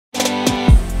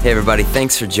Hey everybody,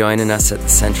 thanks for joining us at the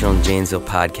Central and Janesville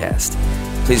podcast.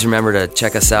 Please remember to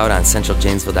check us out on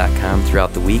centraljanesville.com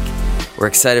throughout the week. We're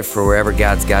excited for wherever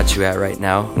God's got you at right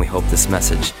now, and we hope this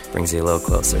message brings you a little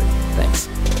closer. Thanks.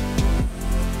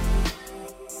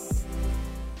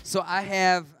 So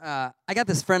I got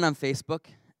this friend on Facebook,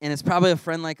 and it's probably a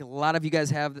friend like a lot of you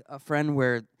guys have, a friend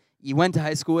where you went to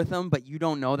high school with them, but you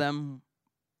don't know them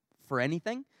for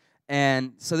anything.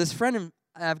 And so this friend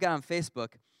I've got on Facebook,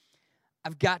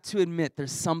 I've got to admit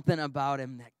there's something about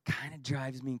him that kind of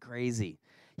drives me crazy.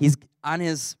 He's on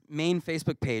his main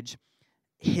Facebook page.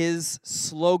 His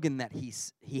slogan that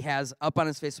he has up on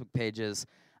his Facebook page is,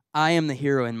 "I am the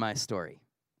hero in my story."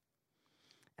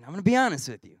 And I'm going to be honest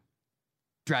with you.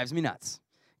 Drives me nuts.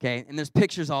 Okay? And there's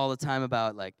pictures all the time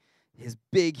about like his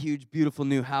big, huge, beautiful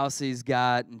new house he's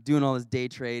got and doing all his day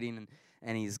trading,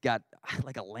 and he's got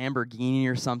like a Lamborghini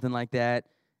or something like that.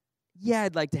 Yeah,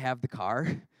 I'd like to have the car.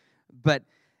 But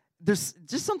there's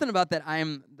just something about that I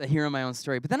am the hero in my own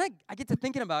story. But then I get to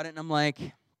thinking about it, and I'm like,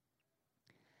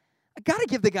 I got to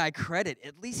give the guy credit.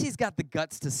 At least he's got the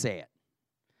guts to say it.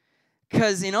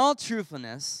 Because in all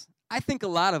truthfulness, I think a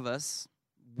lot of us,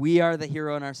 we are the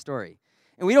hero in our story.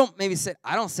 And we don't maybe say,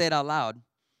 I don't say it out loud,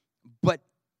 but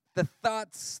the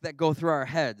thoughts that go through our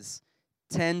heads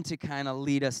tend to kind of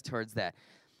lead us towards that.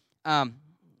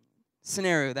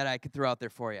 Scenario that I could throw out there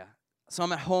for you. So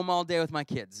I'm at home all day with my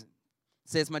kids.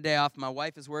 Say it's my day off. My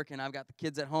wife is working. I've got the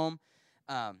kids at home.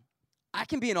 I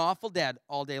can be an awful dad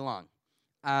all day long.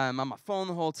 I'm on my phone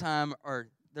the whole time, or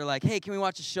they're like, "Hey, can we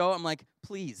watch a show?" I'm like,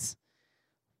 "Please,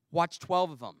 watch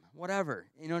 12 of them, whatever.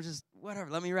 Just whatever.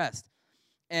 Let me rest."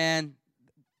 And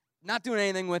not doing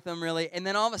anything with them really. And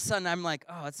then all of a sudden, I'm like,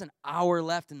 "Oh, it's an hour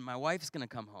left, and my wife's gonna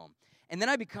come home." And then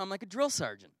I become like a drill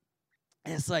sergeant,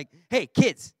 and it's like, "Hey,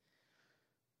 kids,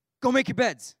 go make your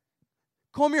beds.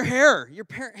 Comb your hair.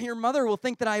 Your mother will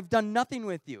think that I've done nothing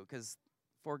with you," because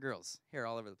 4 girls, hair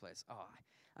all over the place. Oh,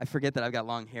 I forget that I've got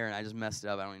long hair and I just messed it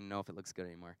up. I don't even know if it looks good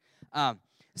anymore. I'm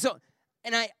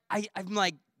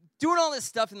like doing all this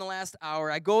stuff in the last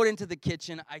hour. I go into the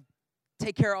kitchen. I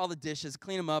take care of all the dishes,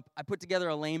 clean them up. I put together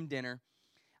a lame dinner.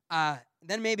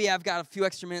 Then maybe I've got a few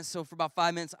extra minutes, so for about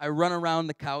 5 minutes, I run around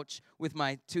the couch with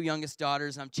my 2 youngest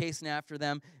daughters. I'm chasing after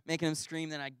them, making them scream.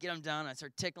 Then I get them down, and I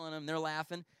start tickling them. They're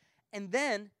laughing. And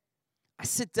then I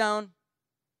sit down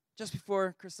just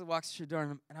before Crystal walks through the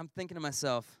door, and I'm thinking to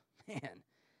myself, man,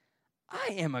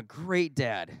 I am a great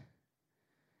dad.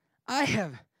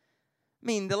 The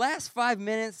last 5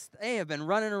 minutes, they have been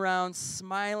running around,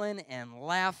 smiling and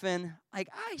laughing. Like,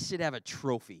 I should have a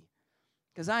trophy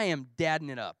because I am dadding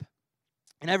it up.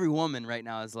 And every woman right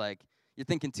now is like, you're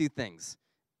thinking 2 things.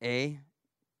 A,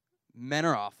 men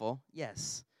are awful.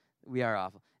 Yes, we are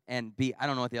awful. And B, I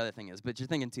don't know what the other thing is, but you're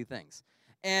thinking 2 things.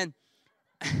 And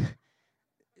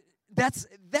that's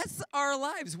our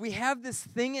lives. We have this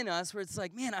thing in us where it's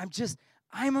like, man,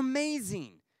 I'm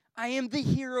amazing. I am the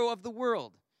hero of the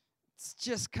world. It's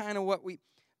just kind of what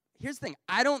here's the thing.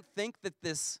 I don't think that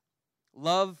this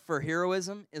love for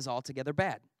heroism is altogether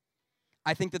bad.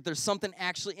 I think that there's something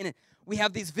actually in it. We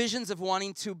have these visions of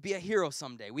wanting to be a hero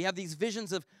someday. We have these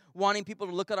visions of wanting people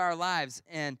to look at our lives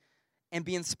and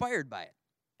be inspired by it.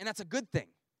 And that's a good thing.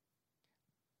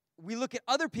 We look at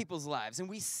other people's lives and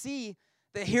we see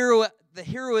the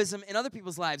heroism in other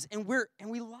people's lives, and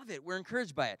we love it. We're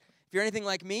encouraged by it. If you're anything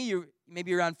like me,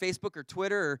 maybe you're on Facebook or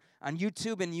Twitter or on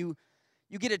YouTube, and you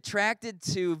get attracted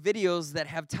to videos that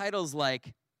have titles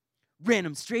like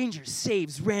 "Random Stranger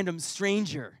Saves Random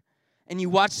Stranger," and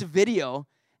you watch the video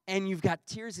and you've got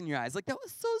tears in your eyes. Like, that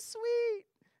was so sweet.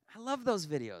 I love those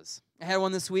videos. I had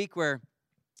one this week where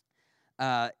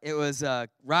it was a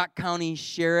Rock County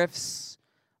Sheriff's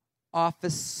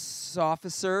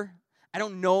officer. I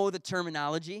don't know the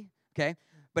terminology, okay?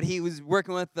 But he was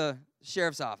working with the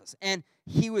sheriff's office. And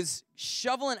he was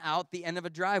shoveling out the end of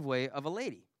a driveway of a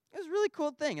lady. It was a really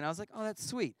cool thing. And I was like, oh, that's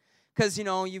sweet. Because,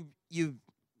 you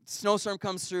snowstorm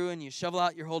comes through and you shovel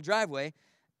out your whole driveway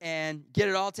and get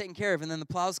it all taken care of. And then the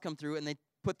plows come through and they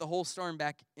put the whole storm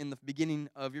back in the beginning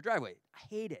of your driveway. I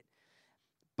hate it.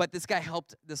 But this guy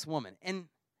helped this woman. And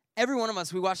every one of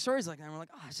us, we watch stories like that, and we're like,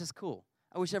 oh, it's just cool.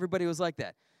 I wish everybody was like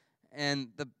that. And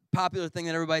the popular thing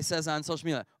that everybody says on social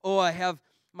media, oh, I have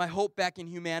my hope back in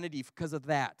humanity because of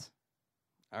that.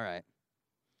 All right.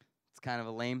 It's kind of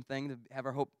a lame thing to have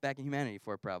our hope back in humanity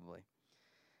for, probably.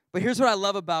 But here's what I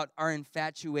love about our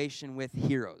infatuation with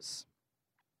heroes.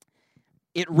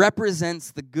 It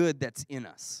represents the good that's in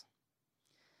us.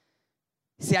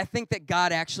 See, I think that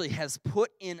God actually has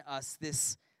put in us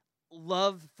this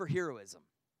love for heroism.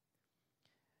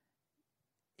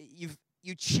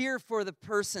 you cheer for the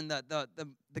person,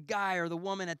 the guy or the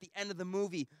woman at the end of the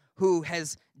movie who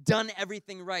has done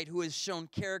everything right, who has shown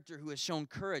character, who has shown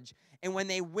courage. And when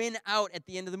they win out at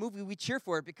the end of the movie, we cheer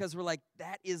for it because we're like,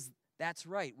 that's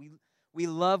right. We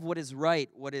love what is right,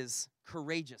 what is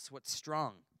courageous, what's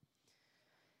strong.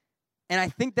 And I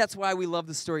think that's why we love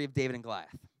the story of David and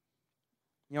Goliath.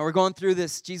 You know, we're going through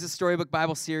this Jesus Storybook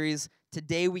Bible series.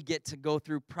 Today we get to go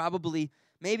through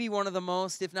maybe one of the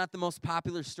most, if not the most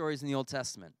popular stories in the Old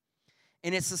Testament.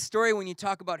 And it's a story when you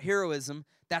talk about heroism,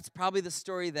 that's probably the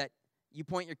story that you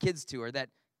point your kids to, or that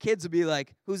kids will be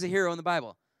like, who's a hero in the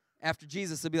Bible? After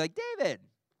Jesus, they'll be like, David,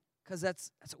 because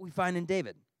that's what we find in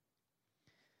David.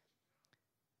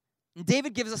 And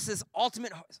David gives us this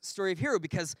ultimate story of hero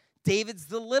because David's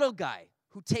the little guy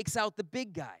who takes out the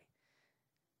big guy.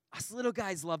 Us little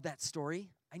guys love that story.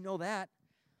 I know that.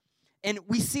 And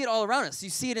we see it all around us. You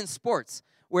see it in sports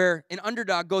where an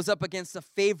underdog goes up against a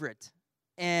favorite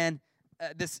and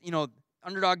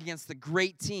underdog against the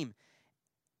great team.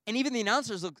 And even the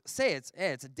announcers will say it's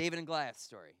a David and Goliath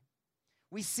story.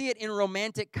 We see it in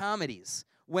romantic comedies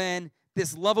when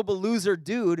this lovable loser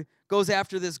dude goes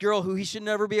after this girl who he should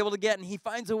never be able to get, and he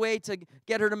finds a way to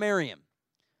get her to marry him.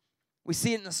 We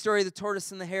see it in the story of the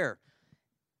tortoise and the hare.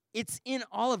 It's in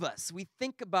all of us. We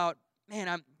think about, man,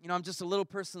 I'm just a little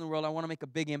person in the world. I want to make a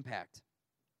big impact.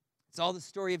 It's all the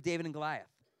story of David and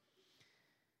Goliath.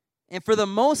 And for the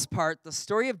most part, the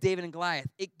story of David and Goliath,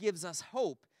 it gives us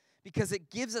hope because it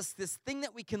gives us this thing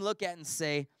that we can look at and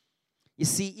say, you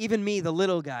see, even me, the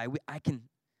little guy, I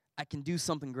can do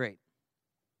something great.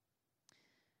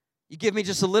 You give me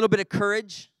just a little bit of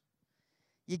courage.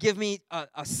 You give me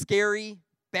a scary,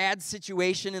 bad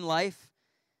situation in life.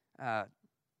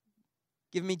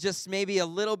 Give me just maybe a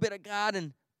little bit of God,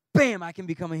 and bam, I can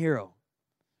become a hero.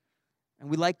 And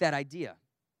we like that idea.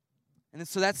 And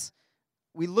so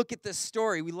we look at this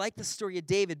story. We like the story of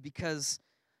David because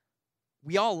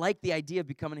we all like the idea of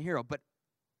becoming a hero. But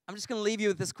I'm just going to leave you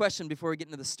with this question before we get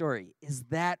into the story. Is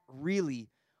that really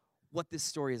what this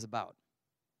story is about?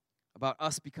 About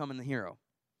us becoming the hero?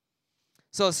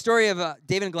 So the story of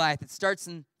David and Goliath, it starts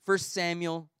in 1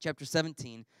 Samuel chapter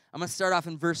 17. I'm going to start off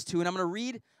in verse 2, and I'm going to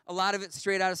read a lot of it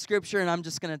straight out of Scripture, and I'm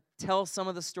just going to tell some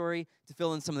of the story to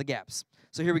fill in some of the gaps.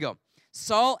 So here we go.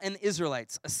 Saul and the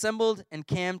Israelites assembled and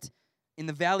camped in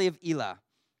the valley of Elah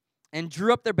and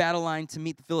drew up their battle line to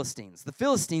meet the Philistines. The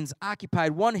Philistines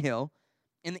occupied one hill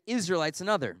and the Israelites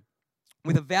another,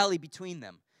 with a valley between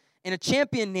them. And a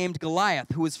champion named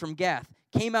Goliath, who was from Gath,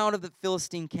 came out of the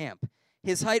Philistine camp.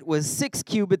 His height was 6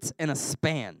 cubits and a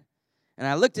span. And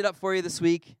I looked it up for you this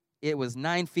week. It was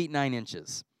 9 feet 9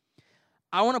 inches.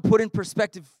 I want to put in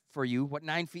perspective for you what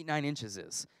 9 feet 9 inches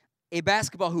is. A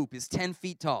basketball hoop is 10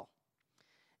 feet tall.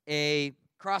 A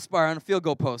crossbar on a field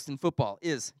goal post in football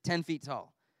is 10 feet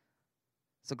tall.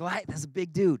 So Goliath is a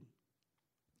big dude.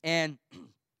 And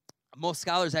most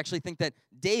scholars actually think that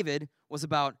David was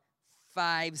about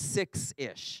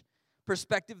 5'6"-ish.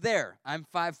 Perspective there. I'm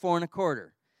 5'4" ¼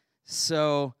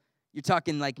 So you're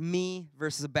talking like me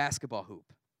versus a basketball hoop.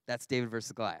 That's David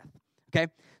versus Goliath. Okay?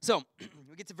 So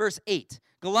we get to verse 8.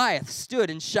 Goliath stood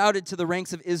and shouted to the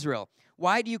ranks of Israel,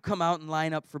 "Why do you come out and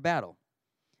line up for battle?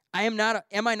 Am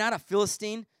I not a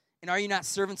Philistine, and are you not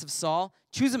servants of Saul?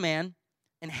 Choose a man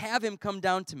and have him come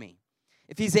down to me.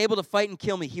 If he's able to fight and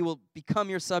kill me, he will become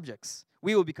your subjects.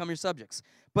 We will become your subjects.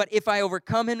 But if I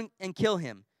overcome him and kill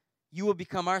him, you will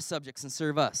become our subjects and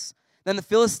serve us." Then the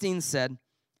Philistines said,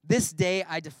 "This day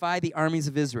I defy the armies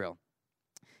of Israel.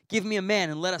 Give me a man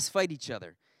and let us fight each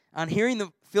other." On hearing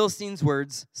the Philistines'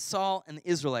 words, Saul and the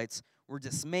Israelites were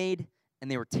dismayed and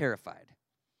they were terrified.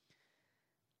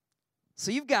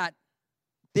 So you've got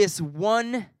this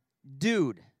one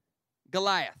dude,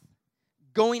 Goliath,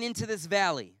 going into this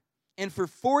valley. And for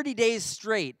 40 days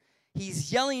straight,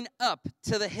 he's yelling up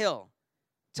to the hill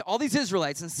to all these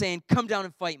Israelites and saying, "Come down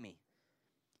and fight me."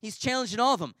 He's challenging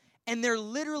all of them. And they're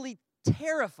literally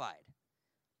terrified.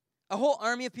 A whole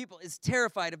army of people is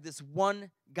terrified of this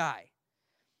one guy.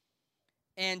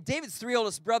 And David's 3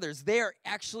 oldest brothers, they are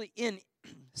actually in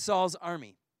Saul's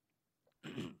army.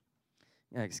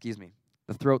 Yeah, excuse me.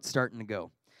 The throat's starting to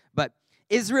go. But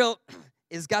Israel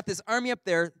has got this army up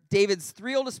there. David's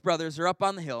 3 oldest brothers are up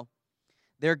on the hill.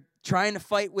 They're trying to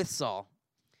fight with Saul.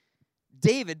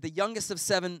 David, the youngest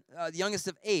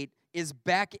of 8, is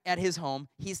back at his home.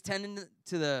 He's tending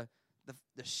to the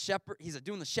shepherd. He's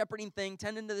doing the shepherding thing,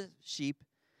 tending to the sheep.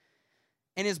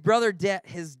 And his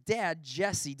dad,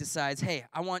 Jesse, decides, "Hey,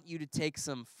 I want you to take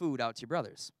some food out to your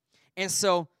brothers." And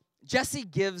so Jesse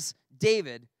gives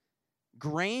David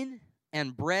grain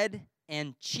and bread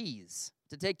and cheese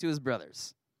to take to his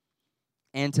brothers.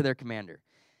 and to their commander.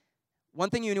 One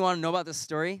thing you want to know about this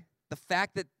story, the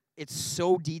fact that it's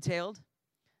so detailed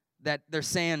that they're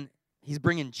saying he's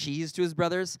bringing cheese to his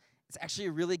brothers, it's actually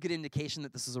a really good indication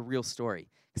that this is a real story.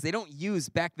 Because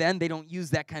back then, they don't use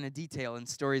that kind of detail in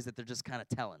stories that they're just kind of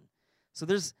telling. So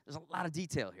there's a lot of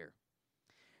detail here.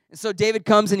 And so David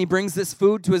comes and he brings this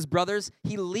food to his brothers.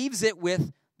 He leaves it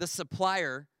with the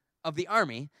supplier of the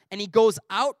army, and he goes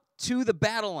out to the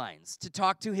battle lines to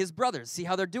talk to his brothers, see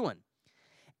how they're doing.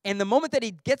 And the moment that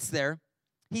he gets there,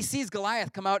 he sees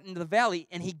Goliath come out into the valley,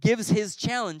 and he gives his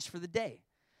challenge for the day.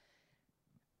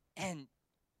 And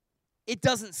it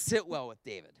doesn't sit well with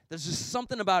David. There's just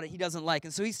something about it he doesn't like.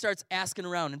 And so he starts asking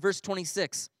around. In verse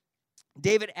 26,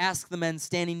 David asks the men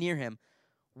standing near him,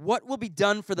 "What will be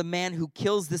done for the man who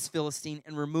kills this Philistine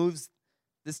and removes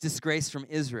this disgrace from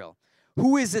Israel?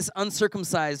 Who is this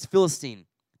uncircumcised Philistine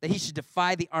that he should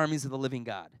defy the armies of the living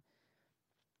God?"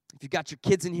 If you've got your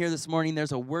kids in here this morning,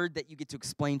 there's a word that you get to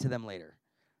explain to them later.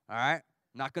 All right?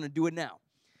 I'm not going to do it now.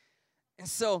 And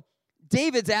so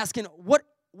David's asking,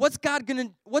 what's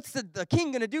the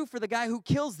king going to do for the guy who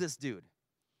kills this dude?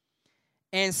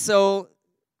 And so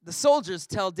the soldiers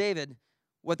tell David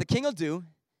what the king will do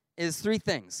is three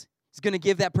things. He's going to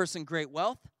give that person great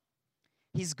wealth.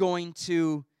 He's going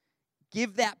to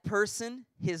give that person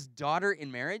his daughter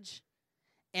in marriage.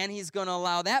 And he's going to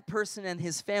allow that person and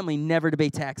his family never to pay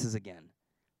taxes again.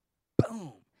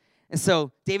 Boom. And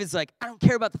so David's like, I don't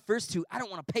care about the first two. I don't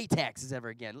want to pay taxes ever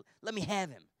again. Let me have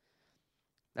him.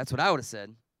 That's what I would have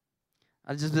said.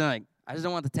 I'd just been like, I just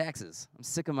don't want the taxes. I'm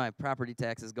sick of my property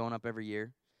taxes going up every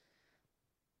year.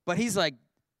 But he's like,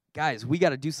 guys, we got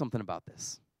to do something about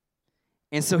this.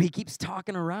 And so he keeps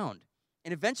talking around.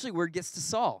 And eventually word gets to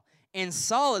Saul. And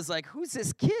Saul is like, who's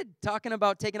this kid talking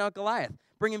about taking out Goliath?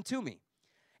 Bring him to me.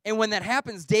 And when that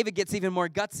happens, David gets even more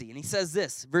gutsy. And he says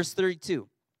this, verse 32.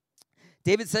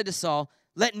 David said to Saul,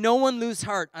 "Let no one lose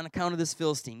heart on account of this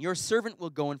Philistine. Your servant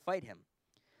will go and fight him."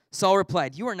 Saul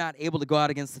replied, "You are not able to go out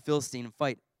against the Philistine and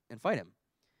fight him.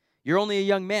 You're only a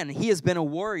young man, and he has been a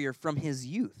warrior from his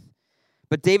youth."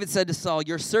 But David said to Saul,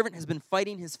 "Your servant has been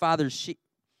keeping his father's sheep.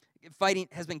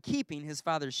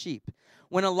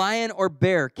 When a lion or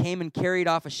bear came and carried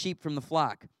off a sheep from the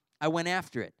flock, I went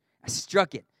after it. I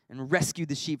struck it and rescued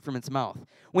the sheep from its mouth.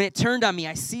 When it turned on me,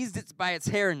 I seized it by its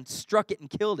hair and struck it and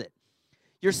killed it.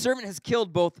 Your servant has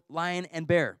killed both lion and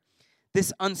bear.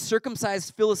 This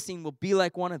uncircumcised Philistine will be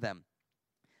like one of them,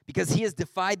 because he has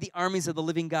defied the armies of the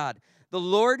living God. The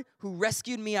Lord who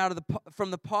rescued me from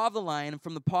the paw of the lion and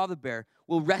from the paw of the bear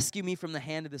will rescue me from the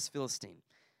hand of this Philistine."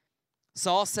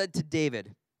 Saul said to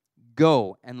David,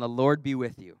 "Go, and the Lord be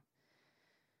with you."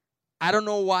 I don't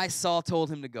know why Saul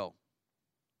told him to go.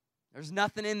 There's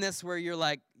nothing in this where you're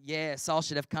like, yeah, Saul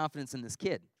should have confidence in this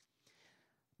kid.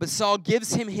 But Saul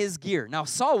gives him his gear. Now,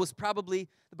 Saul was probably,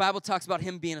 the Bible talks about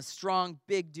him being a strong,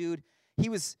 big dude. He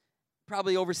was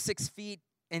probably over 6 feet,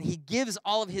 and he gives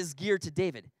all of his gear to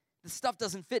David. The stuff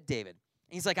doesn't fit David.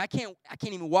 And he's like, I can't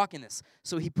even walk in this.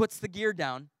 So he puts the gear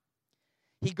down.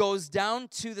 He goes down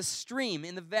to the stream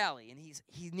in the valley, and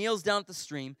he kneels down at the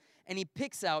stream, and he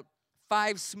picks out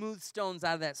 5 smooth stones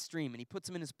out of that stream, and he puts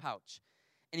them in his pouch.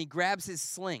 And he grabs his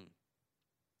sling,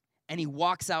 and he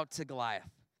walks out to Goliath,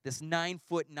 this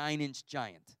 9-foot, 9-inch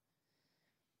giant.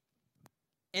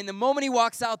 And the moment he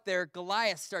walks out there,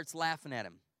 Goliath starts laughing at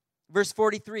him. Verse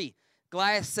 43,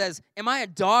 Goliath says, "Am I a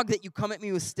dog that you come at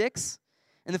me with sticks?"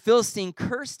 And the Philistine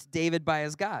cursed David by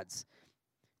his gods.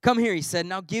 "Come here," he said,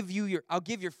 "and I'll give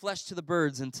your flesh to the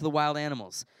birds and to the wild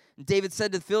animals." And David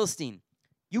said to the Philistine,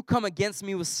 "You come against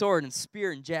me with sword and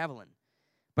spear and javelin.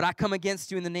 But I come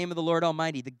against you in the name of the Lord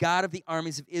Almighty, the God of the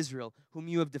armies of Israel, whom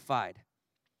you have defied.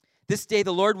 This day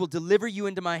the Lord will deliver you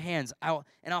into my hands, and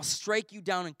I'll strike you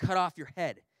down and cut off your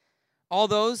head. All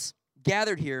those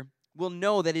gathered here will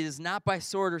know that it is not by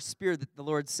sword or spear that the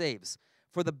Lord saves,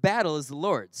 for the battle is the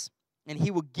Lord's, and he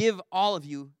will give all of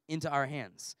you into our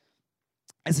hands."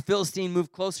 As the Philistine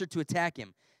moved closer to attack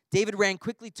him, David ran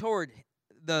quickly toward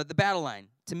the battle line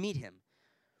to meet him.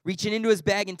 Reaching into his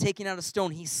bag and taking out a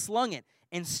stone, he slung it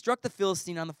and struck the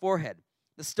Philistine on the forehead.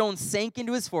 The stone sank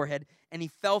into his forehead, and he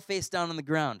fell face down on the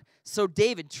ground. So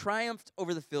David triumphed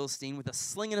over the Philistine with a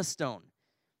sling and a stone.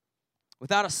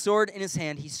 Without a sword in his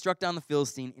hand, he struck down the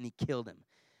Philistine, and he killed him.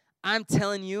 I'm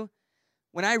telling you,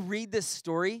 when I read this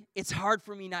story, it's hard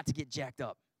for me not to get jacked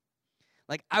up.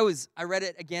 Like, I read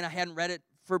it again. I hadn't read it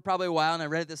for probably a while, and I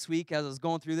read it this week as I was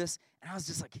going through this, and I was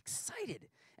just, like, excited.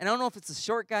 And I don't know if it's a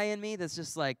short guy in me that's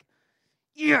just like,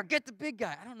 yeah, get the big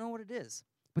guy. I don't know what it is,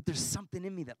 but there's something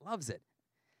in me that loves it.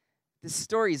 This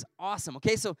story is awesome.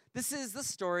 Okay, so this is the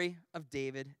story of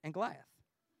David and Goliath.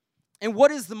 And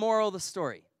what is the moral of the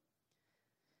story?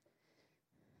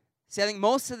 See, I think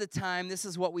most of the time, this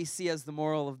is what we see as the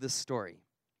moral of this story.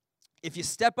 If you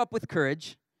step up with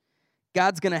courage,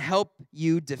 God's going to help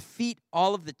you defeat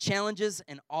all of the challenges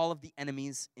and all of the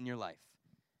enemies in your life.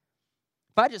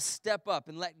 If I just step up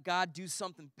and let God do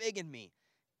something big in me,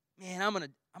 man, I'm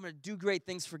gonna do great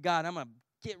things for God. I'm going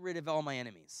to get rid of all my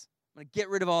enemies. I'm going to get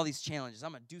rid of all these challenges.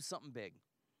 I'm going to do something big.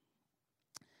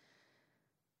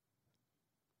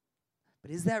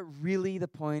 But is that really the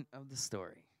point of the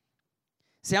story?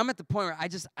 See, I'm at the point where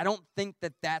I don't think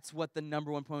that that's what the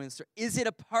number one point of the story is. It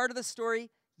a part of the story?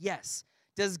 Yes.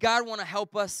 Does God want to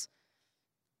help us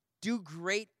do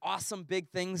great, awesome, big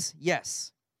things?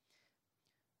 Yes.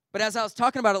 But as I was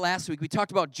talking about it last week, we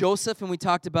talked about Joseph and we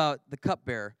talked about the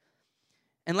cupbearer.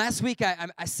 And last week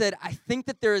I said, I think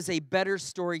that there is a better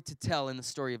story to tell in the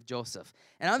story of Joseph.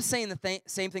 And I'm saying the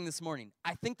same thing this morning.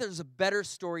 I think there's a better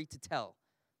story to tell.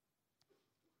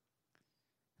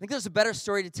 I think there's a better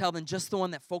story to tell than just the one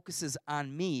that focuses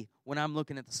on me when I'm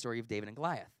looking at the story of David and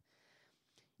Goliath.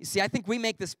 You see, I think we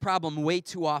make this problem way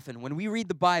too often. When we read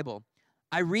the Bible,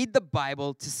 I read the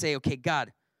Bible to say, okay,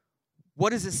 God,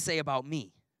 what does this say about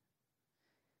me?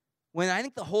 When I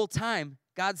think the whole time,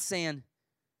 God's saying,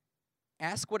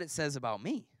 ask what it says about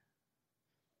me.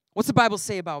 What's the Bible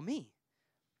say about me?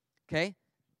 Okay?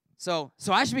 So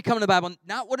I should be coming to the Bible,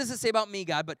 not what does it say about me,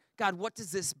 God, but God, what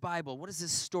does this Bible, what does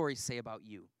this story say about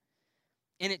you?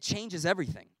 And it changes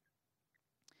everything.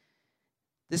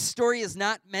 This story is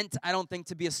not meant, I don't think,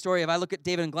 to be a story of I look at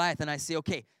David and Goliath and I say,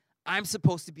 okay, I'm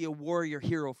supposed to be a warrior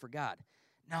hero for God.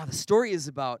 No, the story is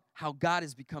about how God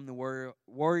has become the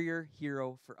warrior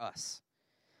hero for us.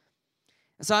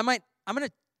 And so I'm going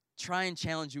to try and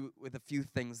challenge you with a few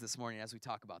things this morning as we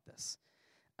talk about this.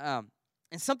 And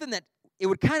something that it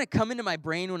would kind of come into my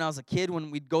brain when I was a kid when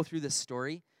we'd go through this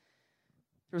story.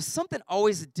 There was something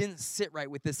always that didn't sit right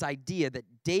with this idea that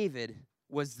David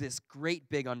was this great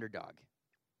big underdog.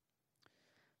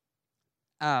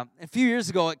 A few years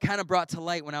ago, it kind of brought to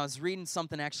light when I was reading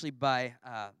something actually by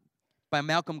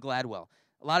Malcolm Gladwell.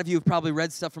 A lot of you have probably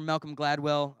read stuff from Malcolm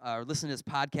Gladwell or listened to his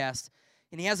podcast.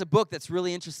 And he has a book that's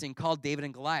really interesting called David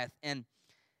and Goliath. And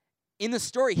in the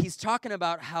story, he's talking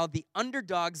about how the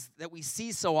underdogs that we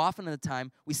see so often at the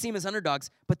time, we see them as underdogs,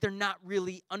 but they're not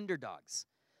really underdogs.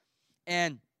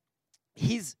 And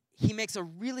he makes a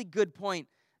really good point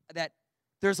that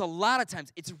there's a lot of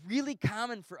times, it's really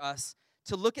common for us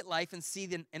to look at life and see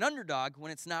an underdog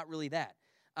when it's not really that.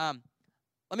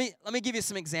 Let me give you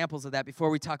some examples of that before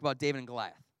we talk about David and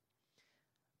Goliath.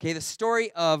 Okay, the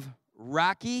story of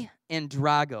Rocky and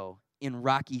Drago in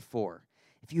Rocky IV.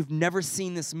 If you've never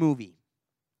seen this movie,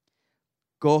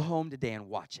 go home today and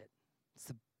watch it. It's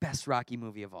the best Rocky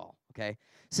movie of all, okay?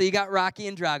 So you got Rocky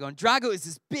and Drago. And Drago is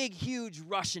this big, huge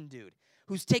Russian dude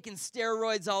who's taking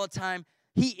steroids all the time.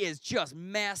 He is just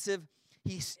massive.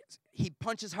 He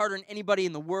punches harder than anybody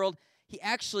in the world. He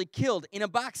actually killed, in a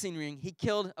boxing ring, he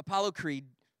killed Apollo Creed,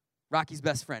 Rocky's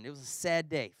best friend. It was a sad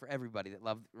day for everybody that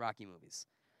loved Rocky movies.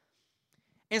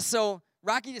 And so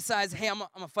Rocky decides, hey, I'm going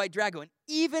to fight Drago. And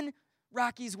even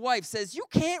Rocky's wife says, you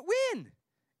can't win.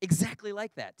 Exactly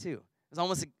like that, too. That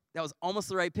was almost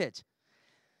the right pitch.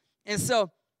 And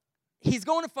so he's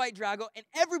going to fight Drago, and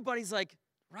everybody's like,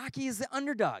 Rocky is the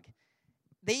underdog.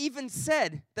 They even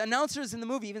said, the announcers in the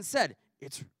movie even said,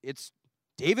 it's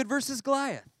David versus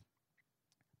Goliath.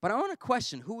 But I want to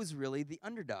question who was really the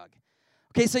underdog.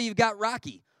 Okay, so you've got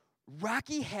Rocky.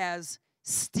 Rocky has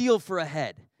steel for a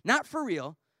head. Not for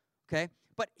real, okay?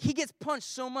 But he gets punched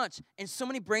so much and so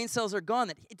many brain cells are gone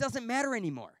that it doesn't matter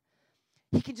anymore.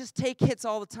 He can just take hits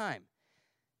all the time.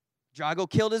 Drago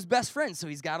killed his best friend, so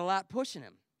he's got a lot pushing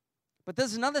him. But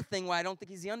there's another thing why I don't think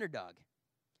he's the underdog.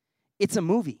 It's a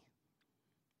movie.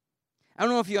 I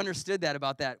don't know if you understood that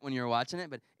about that when you were watching it,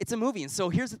 but it's a movie. And so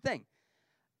here's the thing.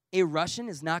 A Russian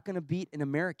is not going to beat an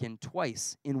American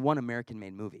twice in one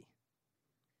American-made movie.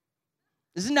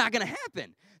 This is not going to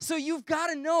happen. So you've got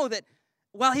to know that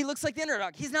while he looks like the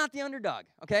underdog, he's not the underdog,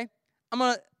 okay?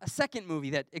 A second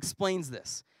movie that explains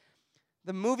this.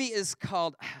 The movie is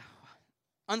called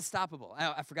Unstoppable.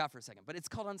 I forgot for a second, but it's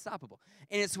called Unstoppable.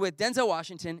 And it's with Denzel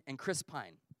Washington and Chris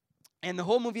Pine. And the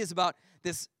whole movie is about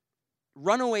this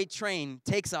runaway train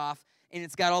takes off, and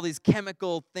it's got all these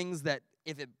chemical things that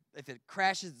if it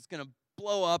crashes, it's going to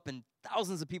blow up, and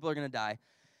thousands of people are going to die.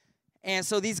 And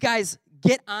so these guys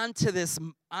get onto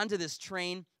this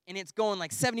train, and it's going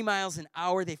like 70 miles an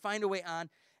hour. They find a way on,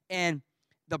 and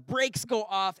the brakes go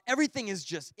off. Everything is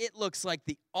it looks like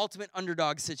the ultimate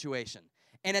underdog situation.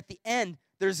 And at the end,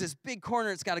 there's this big corner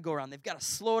it's got to go around. They've got to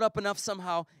slow it up enough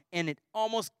somehow, and it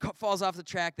almost falls off the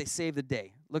track. They save the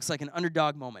day. Looks like an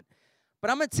underdog moment.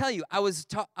 But I'm going to tell you, I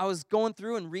was going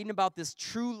through and reading about this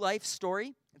true life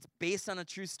story. It's based on a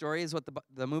true story, is what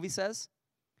the movie says.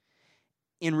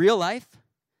 In real life,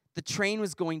 the train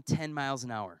was going 10 miles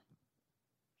an hour.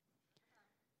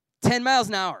 10 miles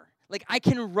an hour. Like, I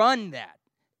can run that.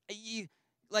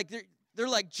 They're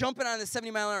like jumping on the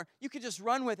 70-mile-an-hour. You could just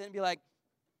run with it and be like,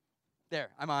 there,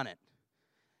 I'm on it.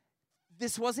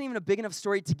 This wasn't even a big enough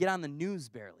story to get on the news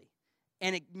barely.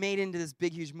 And it made into this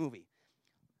big, huge movie.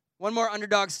 One more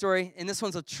underdog story, and this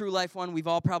one's a true life one. We've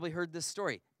all probably heard this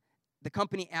story. The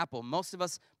company Apple. Most of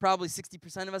us, probably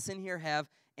 60% of us in here, have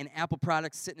an Apple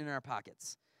product sitting in our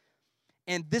pockets.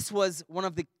 And this was one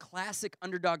of the classic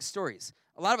underdog stories.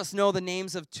 A lot of us know the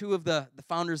names of two of the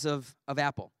founders of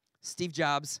Apple, Steve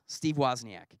Jobs, Steve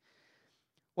Wozniak.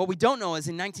 What we don't know is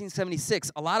in 1976,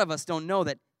 a lot of us don't know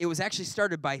that it was actually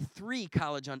started by 3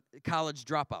 college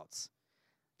dropouts.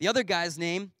 The other guy's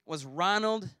name was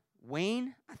Ronald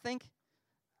Wayne, I think.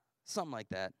 Something like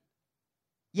that.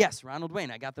 Yes, Ronald Wayne.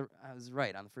 I was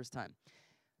right on the first time.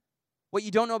 What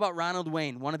you don't know about Ronald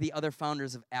Wayne, one of the other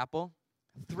founders of Apple,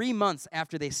 3 months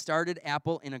after they started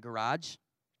Apple in a garage,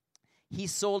 he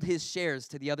sold his shares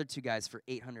to the other 2 guys for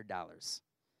 $800.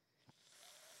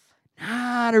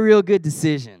 Not a real good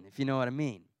decision, if you know what I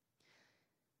mean.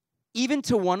 Even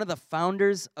to one of the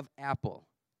founders of Apple,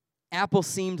 Apple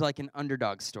seemed like an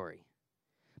underdog story.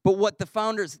 But what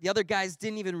the other guys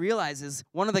didn't even realize is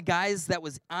one of the guys that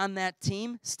was on that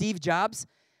team, Steve Jobs,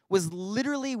 was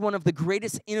literally one of the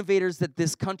greatest innovators that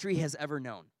this country has ever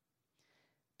known.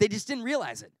 They just didn't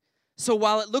realize it. So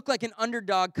while it looked like an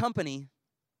underdog company,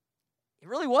 it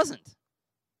really wasn't.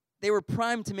 They were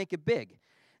primed to make it big.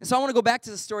 And so I want to go back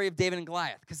to the story of David and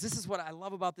Goliath, because this is what I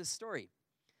love about this story.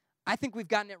 I think we've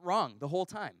gotten it wrong the whole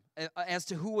time as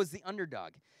to who was the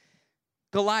underdog.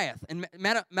 Goliath, and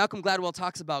Malcolm Gladwell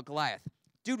talks about Goliath.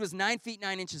 Dude was 9 feet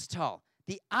 9 inches tall.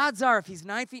 The odds are if he's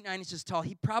 9 feet 9 inches tall,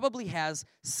 he probably has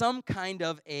some kind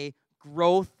of a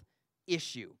growth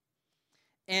issue.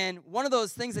 And one of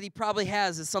those things that he probably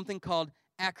has is something called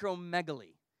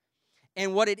acromegaly.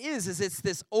 And what it is it's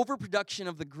this overproduction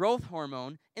of the growth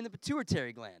hormone in the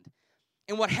pituitary gland.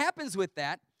 And what happens with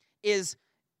that is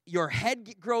your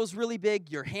head grows really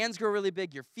big, your hands grow really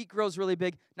big, your feet grows really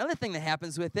big. Another thing that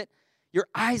happens with it, your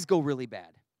eyes go really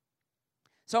bad.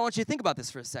 So I want you to think about this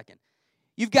for a second.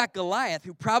 You've got Goliath,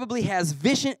 who probably has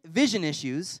vision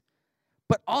issues,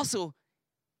 but also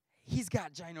he's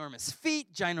got ginormous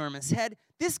feet, ginormous head.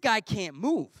 This guy can't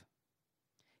move.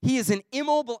 He is an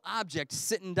immobile object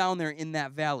sitting down there in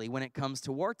that valley when it comes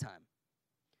to wartime.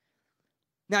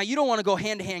 Now, you don't want to go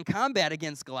hand-to-hand combat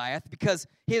against Goliath because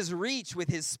his reach with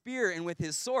his spear and with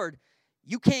his sword,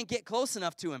 you can't get close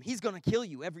enough to him. He's going to kill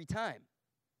you every time.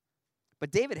 But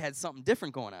David had something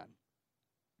different going on.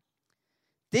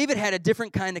 David had a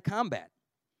different kind of combat.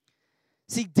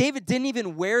 See, David didn't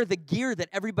even wear the gear that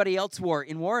everybody else wore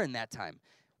in war in that time.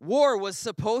 War was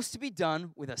supposed to be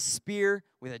done with a spear,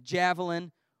 with a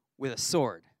javelin, with a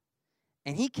sword.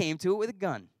 And he came to it with a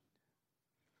gun.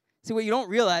 See, what you don't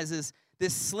realize is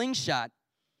this slingshot,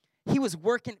 he was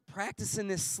practicing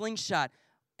this slingshot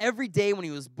every day when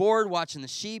he was bored watching the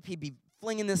sheep. He'd be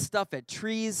flinging this stuff at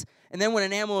trees. And then when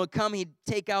an animal would come, he'd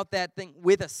take out that thing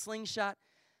with a slingshot.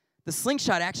 The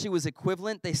slingshot actually was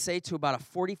equivalent, they say, to about a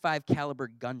 .45 caliber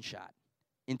gunshot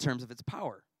in terms of its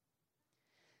power.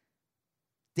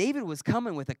 David was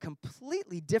coming with a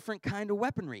completely different kind of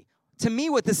weaponry. To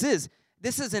me, what this is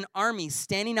an army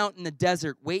standing out in the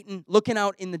desert, waiting, looking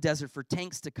out in the desert for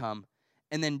tanks to come,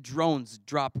 and then drones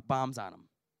drop bombs on them.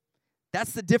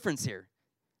 That's the difference here.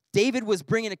 David was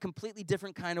bringing a completely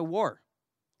different kind of war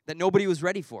that nobody was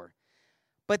ready for.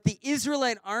 But the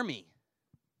Israelite army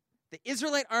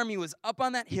was up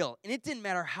on that hill, and it didn't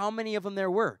matter how many of them there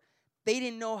were. They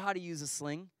didn't know how to use a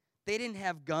sling. They didn't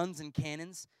have guns and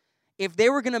cannons. If they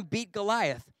were going to beat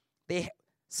Goliath,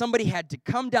 somebody had to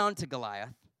come down to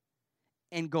Goliath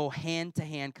and go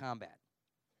hand-to-hand combat.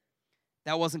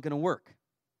 That wasn't going to work.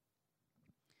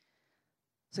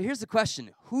 So here's the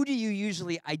question. Who do you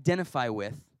usually identify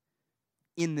with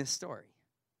in this story?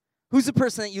 Who's the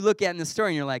person that you look at in the story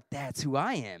and you're like, that's who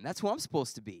I am. That's who I'm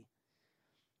supposed to be.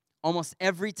 Almost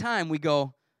every time we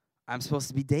go, I'm supposed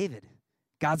to be David.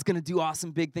 God's going to do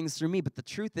awesome big things through me. But the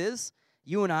truth is,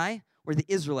 you and I, we're the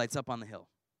Israelites up on the hill.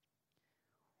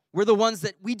 We're the ones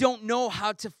that we don't know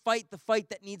how to fight the fight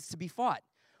that needs to be fought.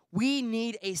 We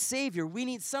need a Savior. We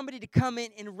need somebody to come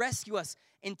in and rescue us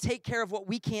and take care of what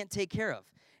we can't take care of.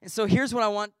 And so here's what I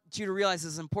want you to realize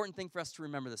is an important thing for us to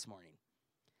remember this morning.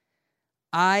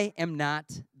 I am not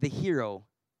the hero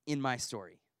in my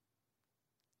story.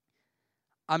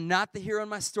 I'm not the hero in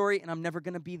my story, and I'm never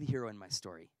going to be the hero in my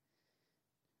story.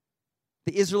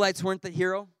 The Israelites weren't the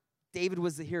hero. David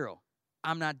was the hero.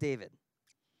 I'm not David.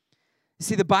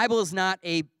 See, the Bible is not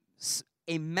a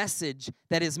message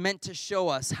that is meant to show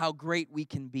us how great we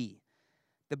can be.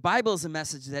 The Bible is a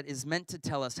message that is meant to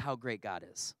tell us how great God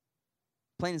is.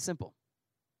 Plain and simple.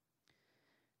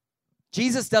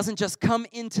 Jesus doesn't just come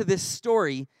into this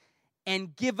story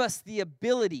and give us the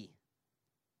ability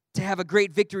to have a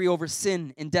great victory over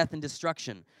sin and death and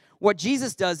destruction. What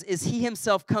Jesus does is he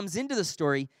himself comes into the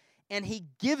story and he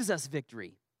gives us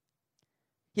victory.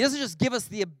 He doesn't just give us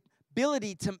the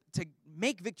ability to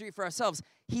make victory for ourselves.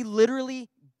 He literally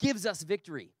gives us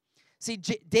victory. See,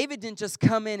 David didn't just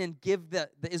come in and give the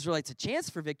Israelites a chance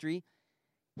for victory.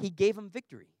 He gave them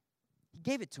victory. He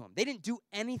gave it to them. They didn't do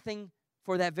anything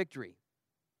for that victory.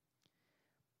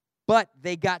 But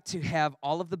they got to have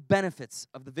all of the benefits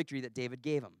of the victory that David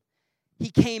gave them. He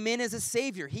came in as a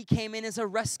savior. He came in as a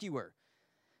rescuer.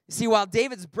 You see, while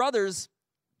David's brothers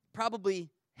probably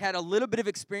had a little bit of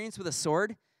experience with a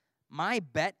sword, my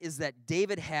bet is that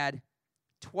David had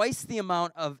twice the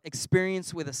amount of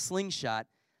experience with a slingshot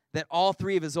that all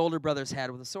three of his older brothers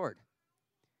had with a sword.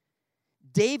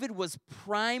 David was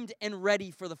primed and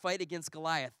ready for the fight against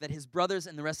Goliath that his brothers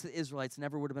and the rest of the Israelites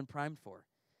never would have been primed for.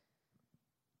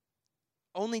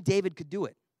 Only David could do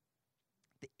it.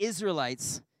 The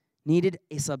Israelites needed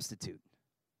a substitute.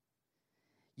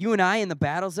 You and I, in the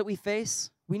battles that we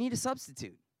face, we need a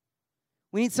substitute.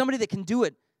 We need somebody that can do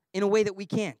it in a way that we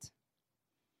can't.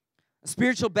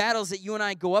 Spiritual battles that you and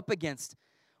I go up against,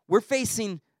 we're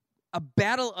facing a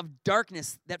battle of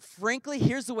darkness that, frankly,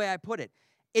 here's the way I put it.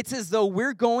 It's as though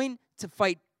we're going to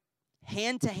fight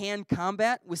hand-to-hand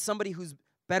combat with somebody who's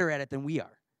better at it than we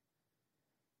are.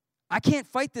 I can't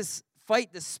fight this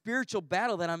spiritual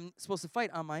battle that I'm supposed to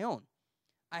fight on my own.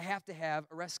 I have to have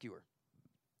a rescuer.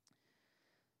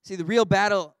 See, the real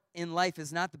battle in life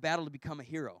is not the battle to become a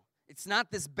hero. It's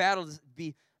not this battle to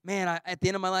be, man, at the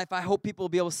end of my life, I hope people will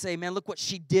be able to say, man, look what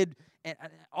she did, and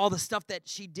all the stuff that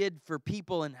she did for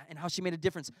people and how she made a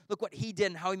difference. Look what he did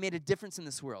and how he made a difference in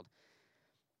this world.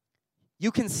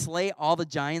 You can slay all the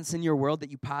giants in your world that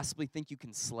you possibly think you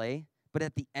can slay, but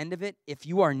at the end of it, if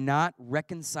you are not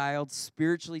reconciled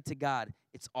spiritually to God,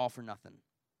 it's all for nothing.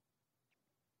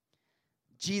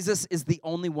 Jesus is the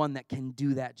only one that can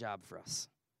do that job for us.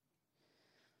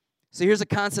 So here's a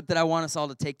concept that I want us all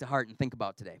to take to heart and think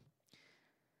about today.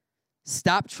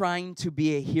 Stop trying to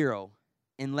be a hero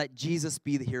and let Jesus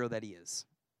be the hero that he is.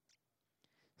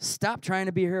 Stop trying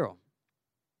to be a hero.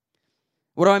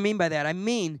 What do I mean by that? I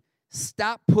mean,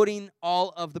 stop putting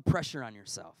all of the pressure on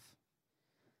yourself.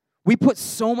 We put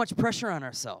so much pressure on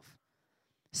ourselves.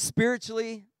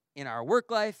 Spiritually, in our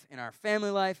work life, in our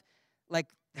family life, like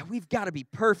we've got to be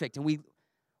perfect, and we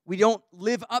don't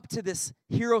live up to this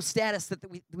hero status that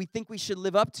we think we should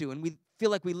live up to, and we feel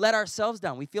like we let ourselves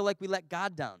down. We feel like we let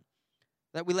God down,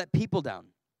 that we let people down.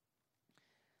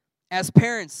 As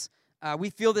parents, we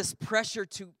feel this pressure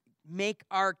to make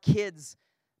our kids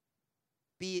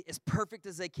be as perfect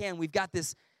as they can. We've got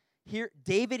this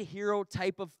David hero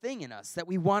type of thing in us that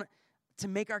we want to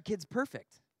make our kids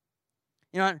perfect.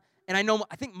 You know, and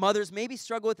I think mothers maybe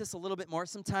struggle with this a little bit more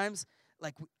sometimes.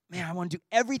 Like, man, I want to do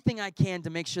everything I can to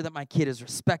make sure that my kid is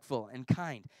respectful and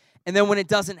kind. And then when it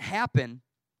doesn't happen,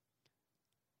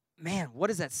 man, what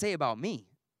does that say about me?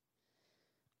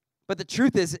 But the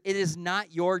truth is, it is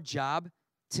not your job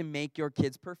to make your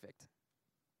kids perfect.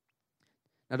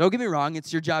 Now, don't get me wrong.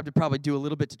 It's your job to probably do a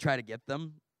little bit to try to get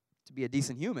them to be a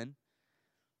decent human.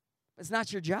 But it's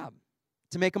not your job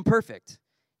to make them perfect.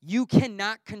 You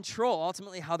cannot control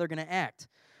ultimately how they're going to act.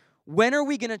 When are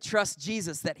we going to trust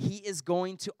Jesus that he is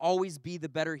going to always be the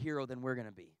better hero than we're going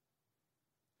to be?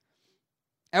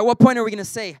 At what point are we going to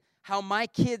say how my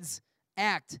kids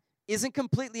act isn't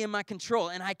completely in my control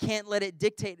and I can't let it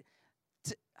dictate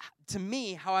to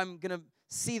me how I'm going to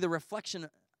see the reflection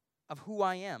of who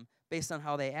I am based on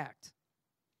how they act?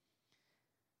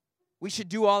 We should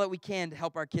do all that we can to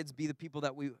help our kids be the people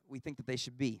that we think that they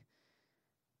should be.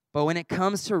 But when it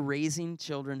comes to raising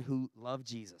children who love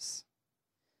Jesus,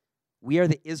 we are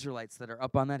the Israelites that are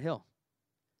up on that hill.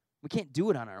 We can't do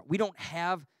it on our own. We don't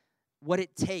have what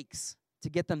it takes to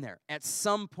get them there. At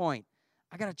some point,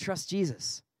 I got to trust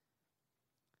Jesus.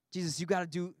 Jesus, you got to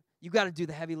do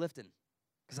the heavy lifting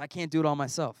because I can't do it all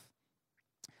myself.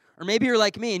 Or maybe you're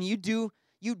like me and you do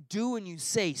and you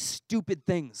say stupid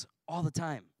things all the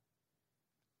time.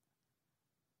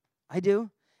 I do.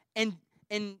 And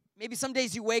maybe some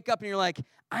days you wake up and you're like,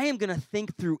 I am going to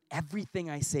think through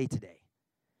everything I say today.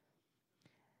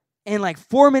 And like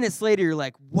 4 minutes later, you're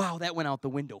like, wow, that went out the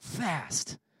window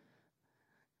fast.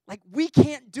 Like, we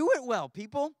can't do it well,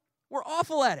 people. We're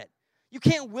awful at it. You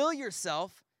can't will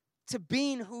yourself to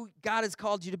being who God has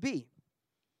called you to be.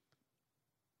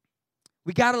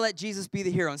 We got to let Jesus be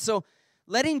the hero. And so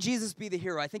letting Jesus be the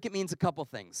hero, I think it means a couple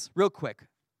things, real quick.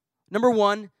 Number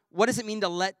one, what does it mean to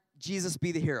let Jesus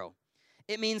be the hero?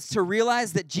 It means to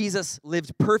realize that Jesus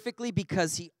lived perfectly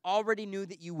because he already knew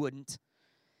that you wouldn't,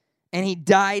 and he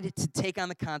died to take on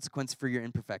the consequence for your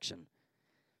imperfection.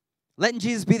 Letting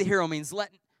Jesus be the hero means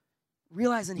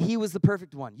realizing he was the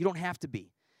perfect one. You don't have to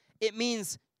be. It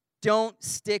means don't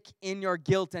stick in your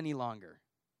guilt any longer.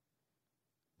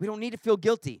 We don't need to feel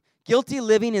guilty. Guilty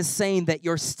living is saying that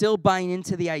you're still buying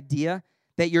into the idea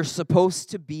that you're supposed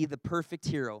to be the perfect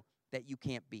hero that you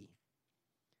can't be.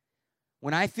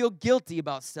 When I feel guilty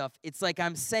about stuff, it's like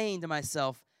I'm saying to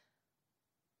myself,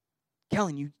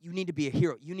 Kellen, you need to be a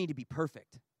hero. You need to be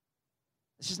perfect.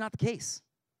 It's just not the case.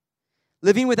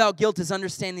 Living without guilt is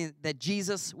understanding that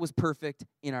Jesus was perfect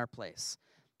in our place.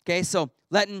 Okay, so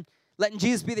letting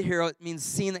Jesus be the hero, it means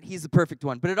seeing that he's the perfect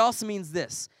one. But it also means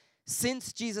this.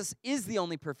 Since Jesus is the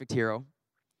only perfect hero,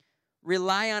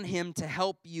 rely on him to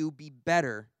help you be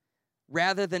better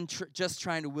rather than just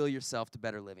trying to will yourself to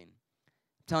better living.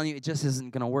 I'm telling you, it just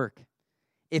isn't going to work.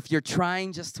 If you're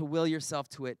trying just to will yourself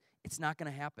to it, it's not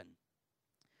going to happen.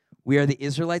 We are the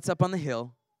Israelites up on the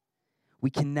hill. We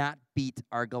cannot beat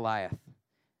our Goliath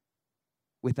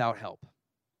without help.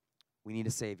 We need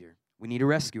a Savior. We need a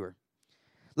rescuer.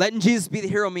 Letting Jesus be the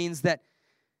hero means that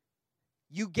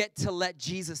you get to let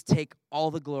Jesus take all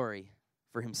the glory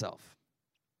for himself.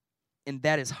 And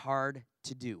that is hard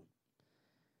to do.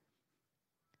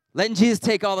 Letting Jesus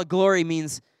take all the glory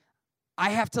means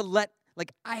I have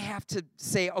to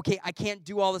say, okay, I can't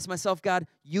do all this myself, God.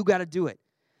 You got to do it.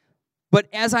 But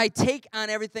as I take on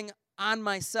everything on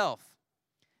myself,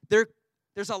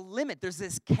 there's a limit. There's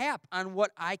this cap on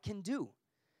what I can do.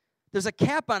 There's a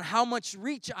cap on how much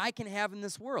reach I can have in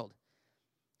this world.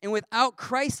 And without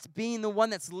Christ being the one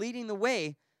that's leading the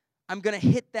way, I'm going to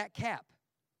hit that cap.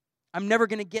 I'm never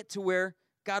going to get to where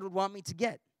God would want me to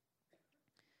get.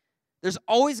 There's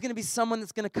always going to be someone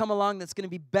that's going to come along that's going to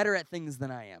be better at things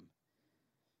than I am.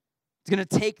 It's going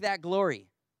to take that glory.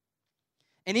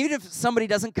 And even if somebody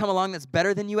doesn't come along that's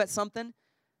better than you at something,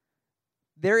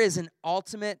 there is an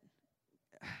ultimate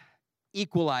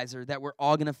equalizer that we're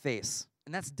all going to face,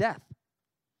 and that's death.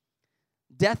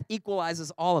 Death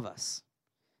equalizes all of us.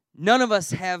 None of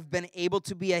us have been able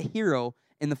to be a hero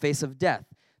in the face of death.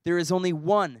 There is only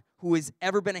one who has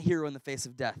ever been a hero in the face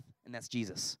of death, and that's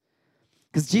Jesus.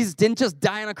 Because Jesus didn't just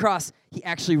die on a cross, he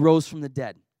actually rose from the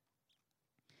dead.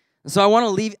 And so I want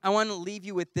to leave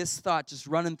you with this thought just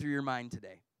running through your mind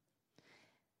today.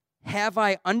 Have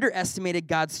I underestimated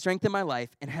God's strength in my life,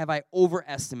 and have I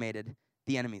overestimated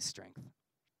the enemy's strength?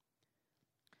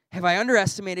 Have I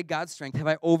underestimated God's strength? Have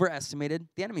I overestimated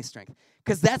the enemy's strength?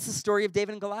 Because that's the story of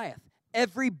David and Goliath.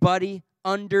 Everybody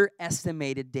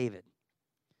underestimated David.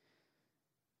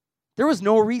 There was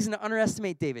no reason to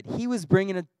underestimate David. He was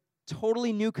bringing a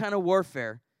totally new kind of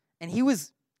warfare, and he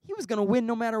was going to win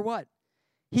no matter what.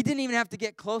 He didn't even have to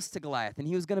get close to Goliath, and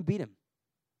he was going to beat him.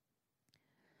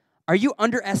 Are you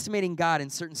underestimating God in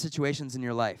certain situations in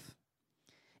your life?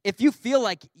 If you feel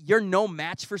like you're no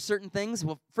match for certain things,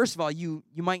 well, first of all, you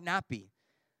might not be.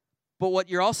 But what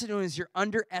you're also doing is you're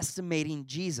underestimating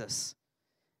Jesus,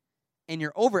 and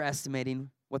you're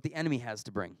overestimating what the enemy has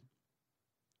to bring.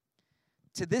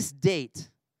 To this date,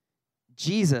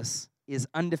 Jesus is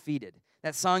undefeated.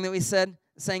 That song that we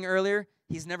sang earlier,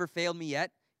 he's never failed me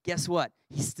yet. Guess what?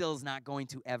 He still is not going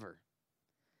to ever.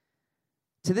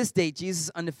 To this date, Jesus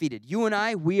is undefeated. You and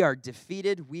I, we are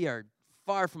defeated. We are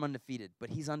far from undefeated, but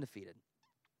he's undefeated.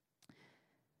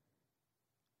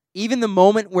 Even the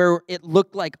moment where it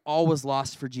looked like all was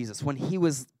lost for Jesus, when he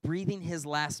was breathing his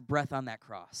last breath on that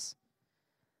cross,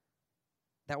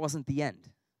 that wasn't the end.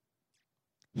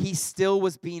 He still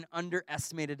was being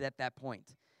underestimated at that point.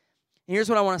 And here's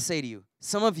what I want to say to you.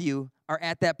 Some of you are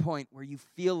at that point where you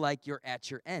feel like you're at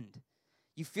your end.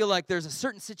 You feel like there's a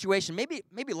certain situation.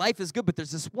 Maybe life is good, but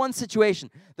there's this one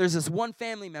situation. There's this one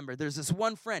family member. There's this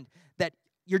one friend that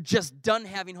you're just done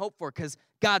having hope for because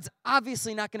God's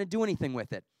obviously not going to do anything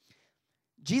with it.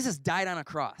 Jesus died on a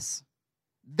cross.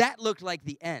 That looked like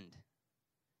the end.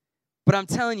 But I'm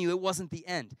telling you, it wasn't the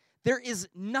end. There is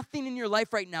nothing in your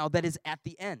life right now that is at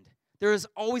the end. There is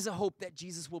always a hope that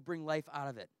Jesus will bring life out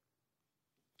of it.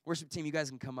 Worship team, you guys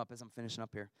can come up as I'm finishing up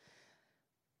here.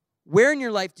 Where in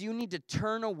your life do you need to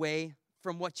turn away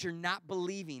from what you're not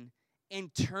believing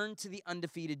and turn to the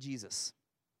undefeated Jesus?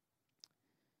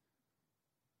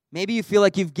 Maybe you feel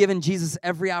like you've given Jesus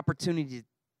every opportunity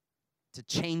to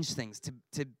change things,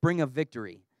 to bring a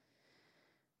victory.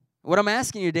 What I'm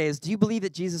asking you today is, do you believe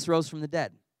that Jesus rose from the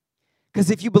dead?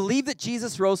 Because if you believe that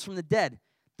Jesus rose from the dead,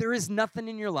 there is nothing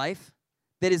in your life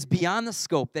that is beyond the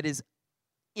scope, that is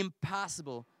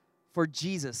impossible for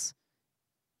Jesus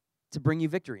to bring you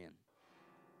victory in.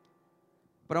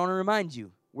 But I want to remind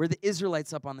you, we're the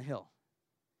Israelites up on the hill.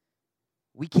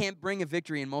 We can't bring a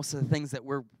victory in most of the things that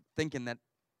we're thinking that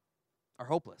are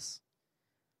hopeless.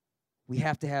 We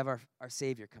have to have our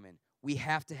Savior come in. We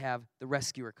have to have the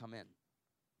rescuer come in.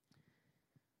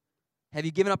 Have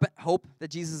you given up hope that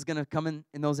Jesus is going to come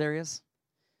in those areas?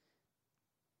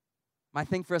 My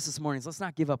thing for us this morning is, let's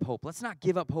not give up hope. Let's not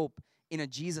give up hope in a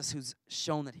Jesus who's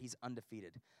shown that he's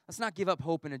undefeated. Let's not give up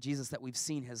hope in a Jesus that we've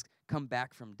seen has come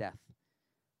back from death.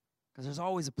 Because there's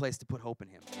always a place to put hope in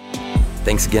him.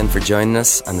 Thanks again for joining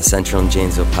us on the Central and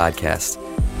Janesville podcast.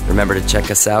 Remember to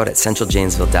check us out at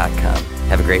centraljanesville.com.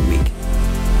 Have a great week.